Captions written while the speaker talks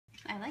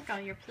I like all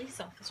your police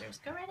officers.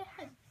 Go right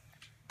ahead.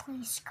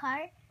 Police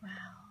car. Wow.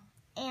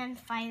 And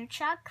fire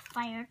truck,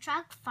 fire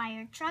truck,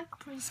 fire truck,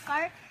 police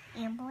car,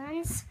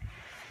 ambulance,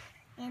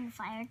 and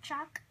fire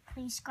truck,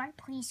 police car,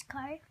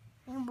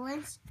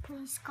 ambulance,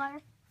 police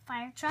car,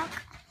 fire truck,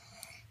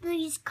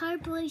 police car,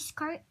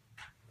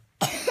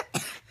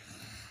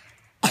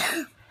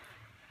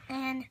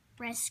 and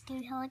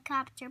rescue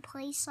helicopter,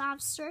 police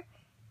officer,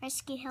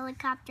 rescue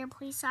helicopter,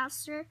 police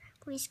officer,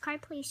 police car,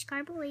 police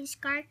car, police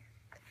car.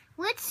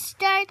 Let's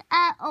start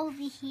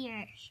over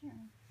here. Sure.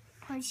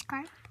 Police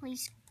car,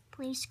 police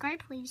car,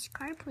 police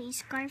car,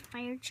 police car,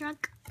 fire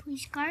truck,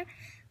 police car,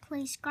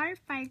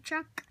 fire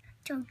truck,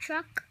 tow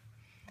truck,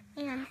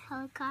 and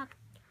helicopter,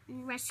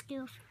 and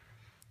rescue,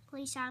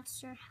 police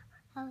officer,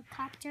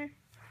 helicopter.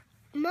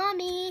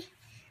 Mommy,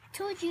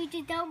 told you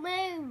to don't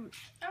move.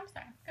 Oh, I'm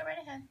sorry. Go right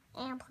ahead.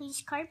 And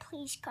police car,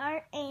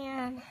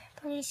 and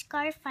police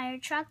car, fire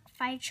truck,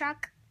 police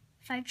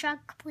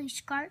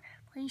car,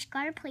 police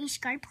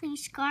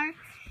car,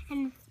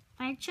 and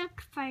fire truck,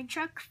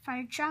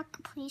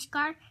 police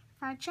car,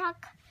 fire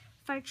truck,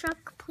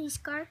 police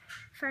car,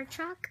 fire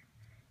truck,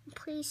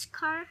 police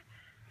car,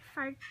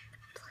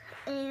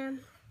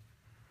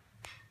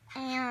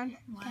 and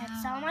Wow.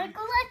 that's all my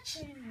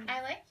collection.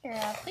 I like your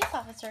police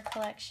officer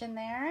collection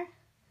there.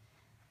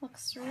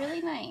 Looks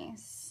really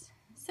nice.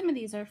 Some of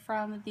these are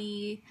from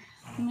the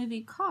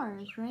movie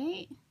Cars,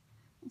 right?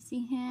 I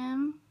see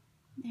him.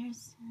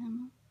 There's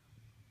him.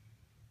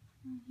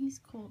 Oh, he's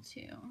cool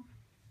too.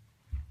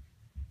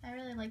 I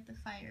really like the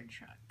fire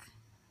truck.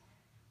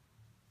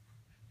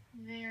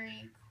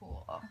 Very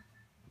cool. I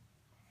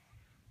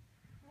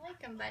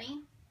like him,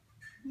 buddy.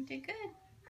 You did good.